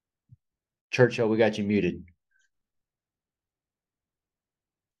 Churchill, we got you muted.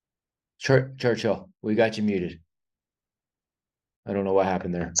 Churchill, we got you muted. I don't know what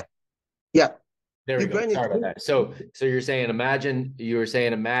happened there. Yeah. There we go. Sorry about that. So you're saying imagine it was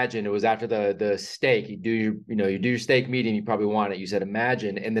after the steak. You do your steak medium, you probably want it. You said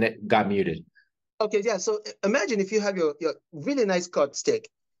imagine, and then it got muted. Okay, yeah. So imagine if you have your really nice cut steak,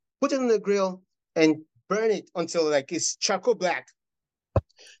 put it on the grill and burn it until like it's charcoal black.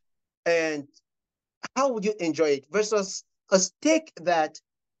 And how would you enjoy it versus a steak that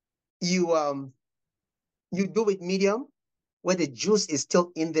you do with medium, where the juice is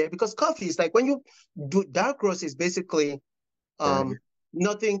still in there? Because coffee is like, when you do dark roast, is basically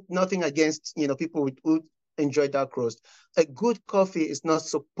nothing against people who enjoy dark roast. A good coffee is not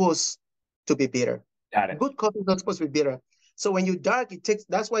supposed to be bitter. Got it. Good coffee is not supposed to be bitter. So when you dark,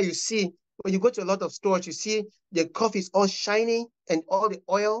 that's why you see, when you go to a lot of stores, you see the coffee is all shiny and all the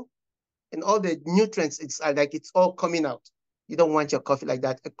oil and all the nutrients, it's all coming out. You don't want your coffee like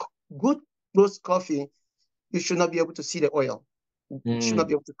that. A good roast coffee, you should not be able to see the oil. It should not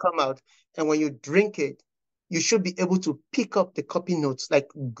be able to come out. And when you drink it, you should be able to pick up the coffee notes,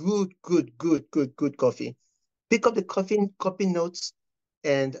 like good coffee. Pick up the coffee notes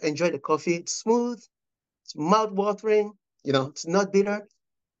and enjoy the coffee. It's smooth, it's mouth-watering, it's not bitter,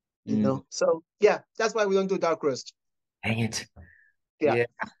 So yeah, that's why we don't do dark roast. Dang it. Yeah.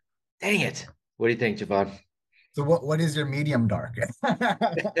 Dang it. What do you think, Javon? So what is your medium dark?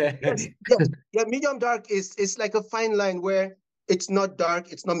 Yes. Yeah, medium dark is like a fine line where it's not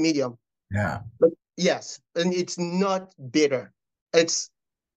dark, it's not medium. Yeah. But yes, and it's not bitter.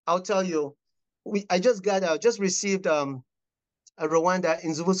 I'll tell you, I just received a Rwanda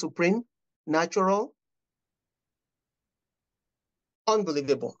Inzuvu Supreme natural.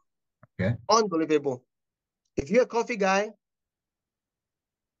 Unbelievable. Okay. Unbelievable. If you're a coffee guy,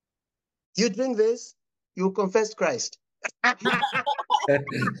 you drink this, you confess Christ. I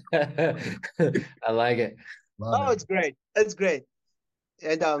like it. It's great. It's great.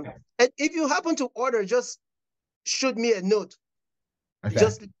 And if you happen to order, just shoot me a note. Okay.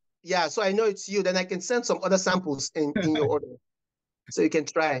 So I know it's you. Then I can send some other samples in your order, so you can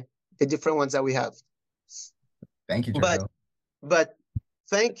try the different ones that we have. Thank you, Churchill. But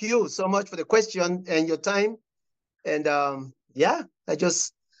thank you so much for the question and your time. And yeah, I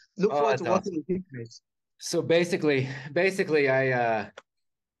just look forward to working with you guys. So basically, I've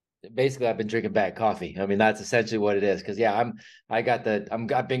been drinking bad coffee. I mean, that's essentially what it is. Cause yeah,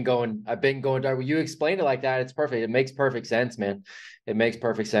 I've been going dark. When you explain it like that, it's perfect. It makes perfect sense, man. It makes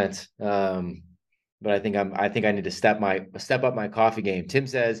perfect sense. But I think I need to step up my coffee game. Tim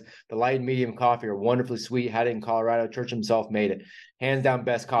says the light and medium coffee are wonderfully sweet. Had it in Colorado. Church himself made it. Hands down,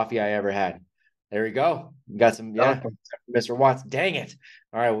 best coffee I ever had. There we go. You got some, yeah, Mr. Watts. Dang it.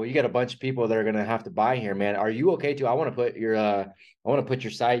 All right. Well, you got a bunch of people that are gonna have to buy here, man. Are you okay too? I want to put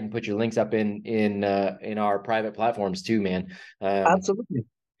your site and put your links up in our private platforms too, man. Absolutely.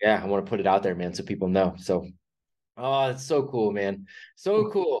 Yeah, I want to put it out there, man, so people know. So, oh, it's so cool, man. So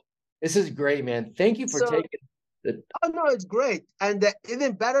cool. This is great, man. Thank you for taking the. Oh no, it's great. And the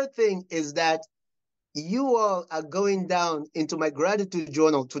even better thing is that you all are going down into my gratitude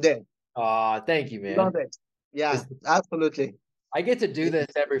journal today. Thank you, man. Love it. Yeah, absolutely. I get to do this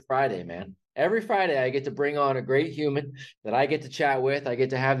every Friday, man. Every Friday, I get to bring on a great human that I get to chat with. I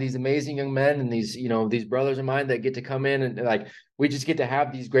get to have these amazing young men and these brothers of mine that get to come in and like, we just get to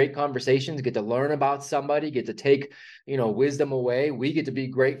have these great conversations, get to learn about somebody, get to take, wisdom away. We get to be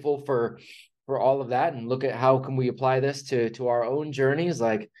grateful for all of that and look at how can we apply this to our own journeys.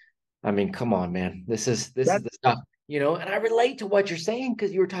 Like, I mean, come on, man, this is the stuff, and I relate to what you're saying.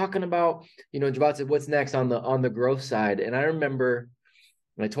 Cause you were talking about, Javad said, what's next on the growth side. And I remember,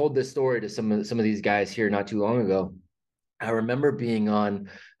 I told this story to some of these guys here not too long ago. I remember being on,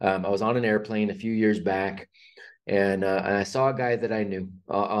 I was on an airplane a few years back, and I saw a guy that I knew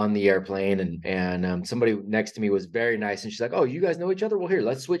on the airplane, and somebody next to me was very nice, and she's like, "Oh, you guys know each other? Well, here,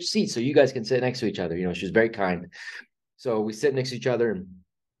 let's switch seats so you guys can sit next to each other." She was very kind. So we sit next to each other, and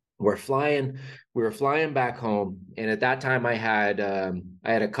we were flying back home. And at that time, I had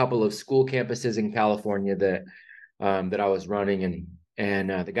a couple of school campuses in California that I was running, and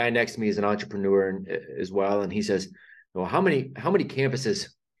the guy next to me is an entrepreneur as well. And he says, well, how many campuses,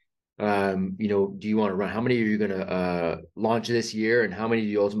 do you want to run? How many are you going to launch this year? And how many do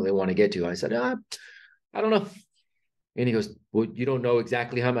you ultimately want to get to? I said, I don't know. And he goes, well, you don't know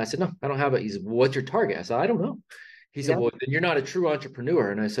exactly how many? I said, no, I don't have it. He said, well, what's your target? I said, I don't know. He said, well, then you're not a true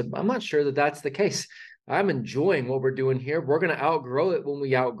entrepreneur. And I said, I'm not sure that that's the case. I'm enjoying what we're doing here. We're going to outgrow it when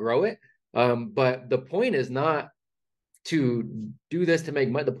we outgrow it. But the point is not to do this to make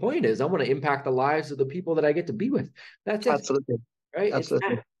money. The point is I want to impact the lives of the people that I get to be with. That's it. Absolutely. Right.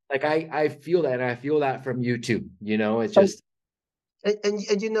 Absolutely. Like I feel that, and I feel that from you too. It's just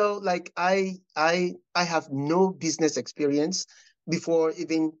and like I have no business experience before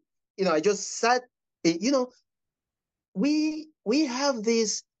even, I just sat, we have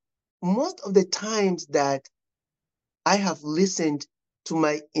this most of the times that I have listened to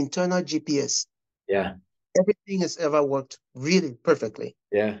my internal GPS. Yeah. Everything has ever worked really perfectly.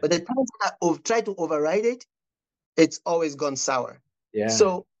 Yeah. But the times that I've tried to override it, it's always gone sour. Yeah.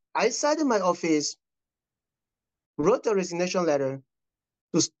 So I sat in my office, wrote a resignation letter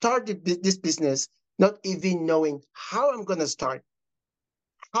to start this business, not even knowing how I'm going to start,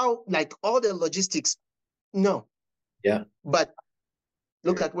 how, like all the logistics. No. Yeah. But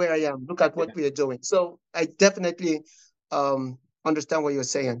look at where I am. Look at what we are doing. So I definitely understand what you're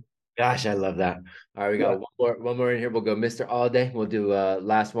saying. Gosh, I love that. All right, we got one more in here. We'll go Mr. Holiday. We'll do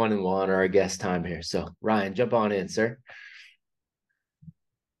last one, and we'll honor our guest time here. So Ryan, jump on in, sir.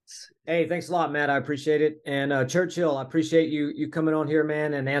 Hey, thanks a lot, Matt. I appreciate it. And Churchill, I appreciate you coming on here,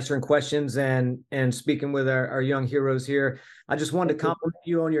 man, and answering questions and speaking with our young heroes here. I just wanted to compliment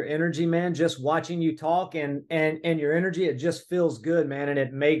you on your energy, man. Just watching you talk and your energy, it just feels good, man. And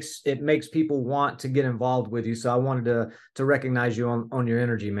it makes people want to get involved with you. So I wanted to recognize you on your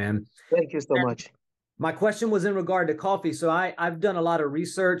energy, man. Thank you so much. My question was in regard to coffee. So I've done a lot of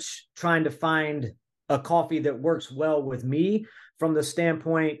research trying to find a coffee that works well with me from the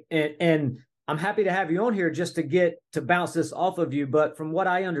standpoint, and I'm happy to have you on here just to bounce this off of you. But from what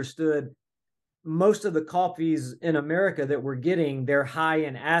I understood, most of the coffees in America that we're getting, they're high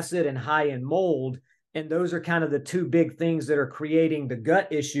in acid and high in mold. And those are kind of the two big things that are creating the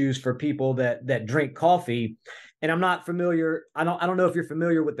gut issues for people that drink coffee. And I'm not familiar. I don't know if you're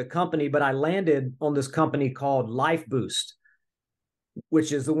familiar with the company, but I landed on this company called Life Boost,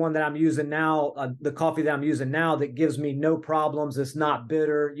 which is the one that I'm using now, the coffee that I'm using now that gives me no problems. It's not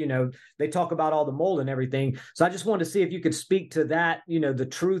bitter. They talk about all the mold and everything. So I just wanted to see if you could speak to that, the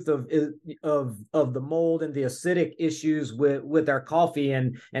truth of the mold and the acidic issues with our coffee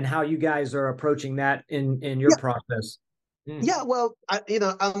and how you guys are approaching that in your process. Yeah, well,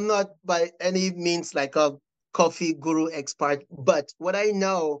 I'm not by any means like a coffee guru expert, but what I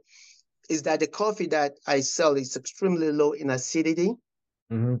know is that the coffee that I sell is extremely low in acidity.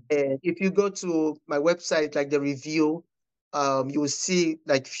 Mm-hmm. And if you go to my website, like the review, you will see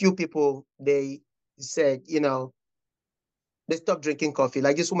like few people, they said, they stopped drinking coffee.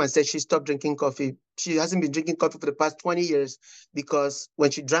 Like this woman said, she stopped drinking coffee. She hasn't been drinking coffee for the past 20 years because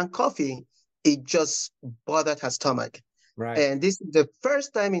when she drank coffee, it just bothered her stomach. Right. And this is the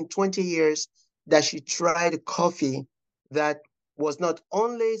first time in 20 years that she tried coffee that was not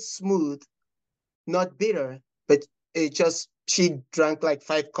only smooth, not bitter, but she drank like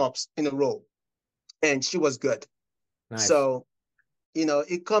 5 cups in a row and she was good. Nice. So,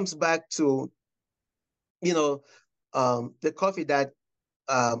 it comes back to, the coffee that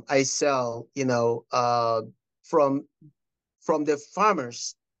I sell, from the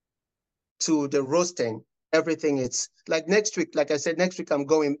farmers to the roasting, everything. It's like next week, like I said, next week I'm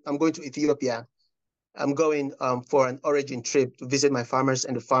going to Ethiopia. I'm going for an origin trip to visit my farmers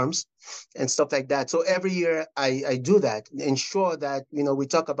and the farms and stuff like that. So every year I do that, ensure that, we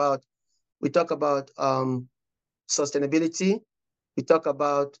talk about sustainability, we talk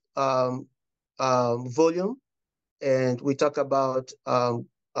about volume, and we talk about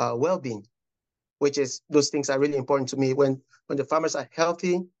well-being, which is, those things are really important to me. When the farmers are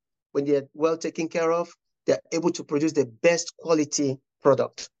healthy, when they're well taken care of, they're able to produce the best quality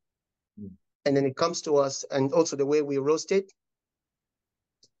product. And then it comes to us, and also the way we roast it.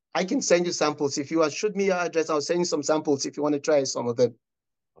 I can send you samples. If you want, shoot me your address, I'll send you some samples if you want to try some of them.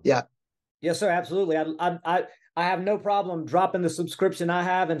 Yeah. Yes, sir. Absolutely. I have no problem dropping the subscription I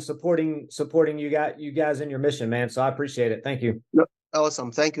have and supporting you guys in your mission, man. So I appreciate it. Thank you.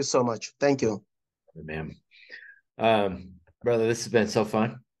 Awesome. Thank you so much. Thank you. Man. Brother, this has been so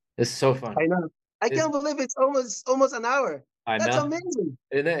fun. This is so fun. I know. I can't believe it's almost an hour. I know. That's amazing.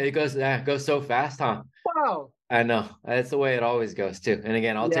 Isn't it? It goes so fast, huh? Wow. I know. That's the way it always goes too. And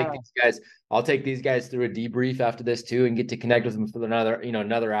again, I'll take these guys through a debrief after this too, and get to connect with them for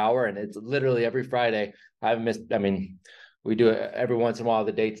another hour. And it's literally every Friday. I haven't missed. I mean, we do it every once in a while.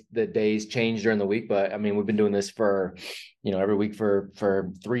 The days change during the week, but I mean, we've been doing this for, every week for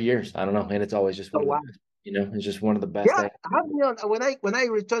 3 years. I don't know, and it's always just it's just one of the best. Yeah, have me on when I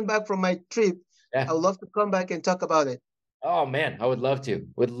return back from my trip. Yeah. I would love to come back and talk about it. Oh man, I would love to.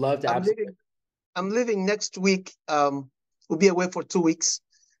 Would love to. I'm leaving next week. We'll be away for 2 weeks,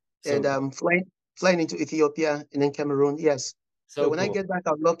 and flying into Ethiopia and then Cameroon. Yes. So when I get back,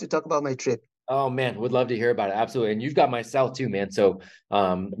 I'd love to talk about my trip. Oh man, would love to hear about it. Absolutely. And you've got my cell too, man. So,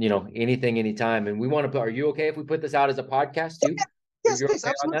 anything, anytime. And we want to put, are you okay if we put this out as a podcast too? Yes, please.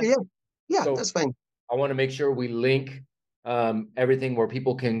 Absolutely. Yeah. Yeah, so that's fine. I want to make sure we link everything where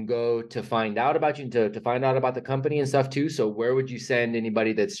people can go to find out about you and to find out about the company and stuff too. So where would you send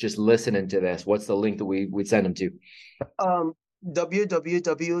anybody that's just listening to this? What's the link that we'd send them to?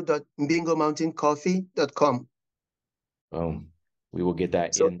 www.mbingomountaincoffee.com. We will get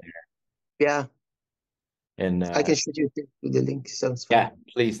that in there. Yeah. And I can shoot you the link. So yeah,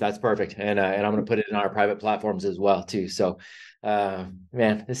 please. That's perfect. And I'm going to put it in our private platforms as well too. So,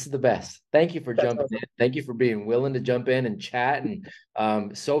 man, this is the best. Thank you for jumping in. Thank you for being willing to jump in and chat. And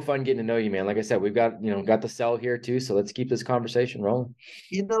so fun getting to know you, man. Like I said, we've got the cell here too. So let's keep this conversation rolling.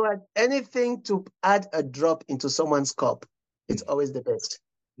 You know what? Anything to add a drop into someone's cup, it's always the best.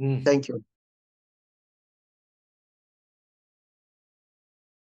 Thank you.